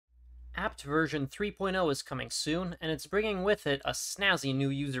apt version 3.0 is coming soon, and it's bringing with it a snazzy new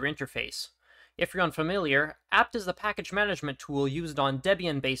user interface. If you're unfamiliar, apt is the package management tool used on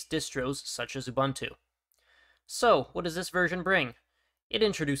Debian-based distros such as Ubuntu. So, what does this version bring? It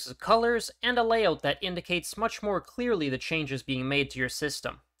introduces colors and a layout that indicates much more clearly the changes being made to your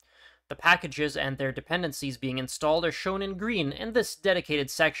system. The packages and their dependencies being installed are shown in green in this dedicated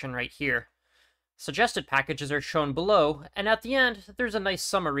section right here. Suggested packages are shown below, and at the end, there's a nice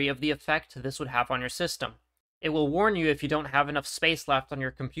summary of the effect this would have on your system. It will warn you if you don't have enough space left on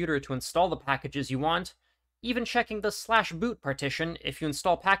your computer to install the packages you want, even checking the /boot partition if you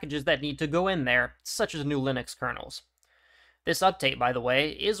install packages that need to go in there, such as new Linux kernels. This update, by the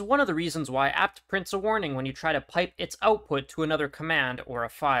way, is one of the reasons why apt prints a warning when you try to pipe its output to another command or a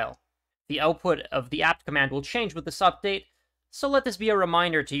file. The output of the apt command will change with this update, so let this be a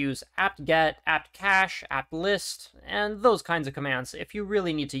reminder to use apt-get, apt-cache, apt-list, and those kinds of commands if you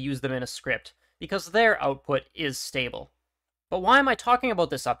really need to use them in a script, because their output is stable. But why am I talking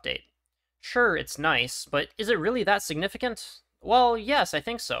about this update? Sure, it's nice, but is it really that significant? Well, yes, I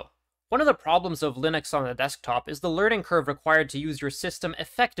think so. One of the problems of Linux on the desktop is the learning curve required to use your system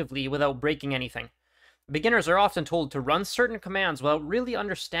effectively without breaking anything. Beginners are often told to run certain commands without really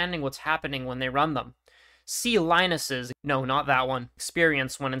understanding what's happening when they run them. See Linus's, no, not that one,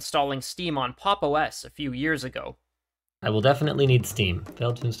 experience when installing Steam on Pop! OS a few years ago. I will definitely need Steam.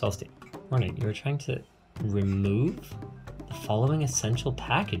 Failed to install Steam. Warning, you are trying to remove the following essential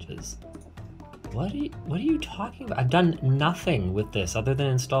packages. What are you talking about? I've done nothing with this other than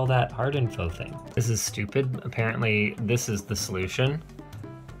install that hard info thing. This is stupid. Apparently, this is the solution.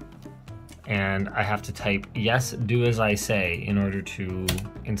 And I have to type, yes, do as I say in order to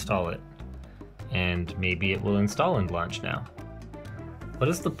install it. And maybe it will install and launch now. What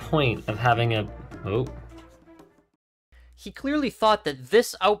is the point of having a... Oh. He clearly thought that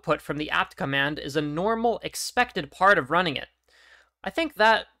this output from the apt command is a normal, expected part of running it. I think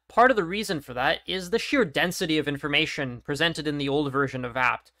that part of the reason for that is the sheer density of information presented in the old version of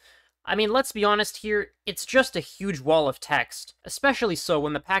apt. I mean, let's be honest here, it's just a huge wall of text, especially so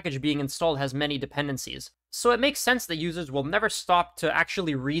when the package being installed has many dependencies. So it makes sense that users will never stop to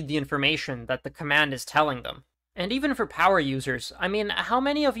actually read the information that the command is telling them. And even for power users, I mean, how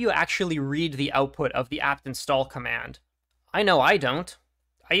many of you actually read the output of the apt install command? I know I don't.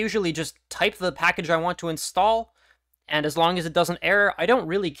 I usually just type the package I want to install, and as long as it doesn't error, I don't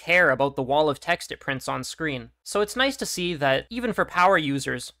really care about the wall of text it prints on screen. So it's nice to see that, even for power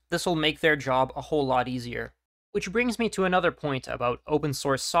users, this will make their job a whole lot easier. Which brings me to another point about open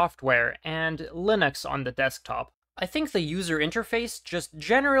source software and Linux on the desktop. I think the user interface just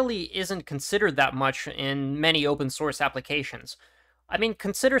generally isn't considered that much in many open source applications. I mean,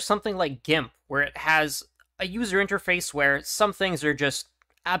 consider something like GIMP, where it has a user interface where some things are just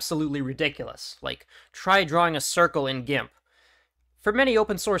absolutely ridiculous, like try drawing a circle in GIMP. For many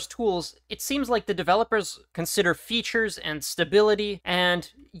open source tools, it seems like the developers consider features and stability and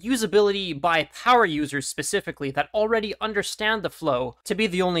usability by power users specifically that already understand the flow to be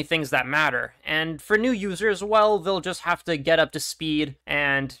the only things that matter. And for new users, well, they'll just have to get up to speed,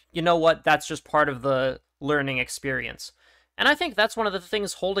 and you know what, that's just part of the learning experience. And I think that's one of the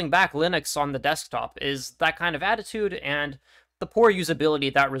things holding back Linux on the desktop, is that kind of attitude and the poor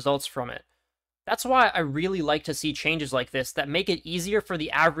usability that results from it. That's why I really like to see changes like this that make it easier for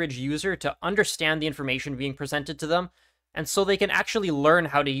the average user to understand the information being presented to them, and so they can actually learn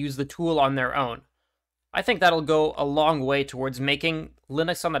how to use the tool on their own. I think that'll go a long way towards making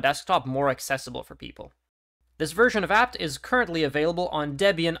Linux on the desktop more accessible for people. This version of apt is currently available on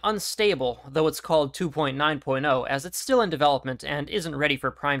Debian Unstable, though it's called 2.9.0, as it's still in development and isn't ready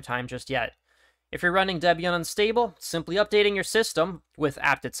for prime time just yet. If you're running Debian Unstable, simply updating your system, with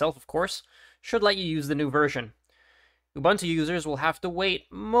apt itself of course, should let you use the new version. Ubuntu users will have to wait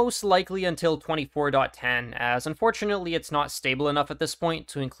most likely until 24.10, as unfortunately it's not stable enough at this point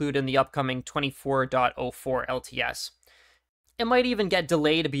to include in the upcoming 24.04 LTS. It might even get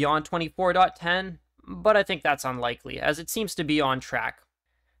delayed beyond 24.10, but I think that's unlikely, as it seems to be on track.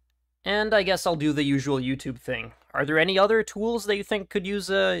 And I guess I'll do the usual YouTube thing. Are there any other tools that you think could use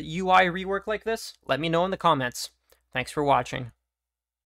a UI rework like this? Let me know in the comments. Thanks for watching.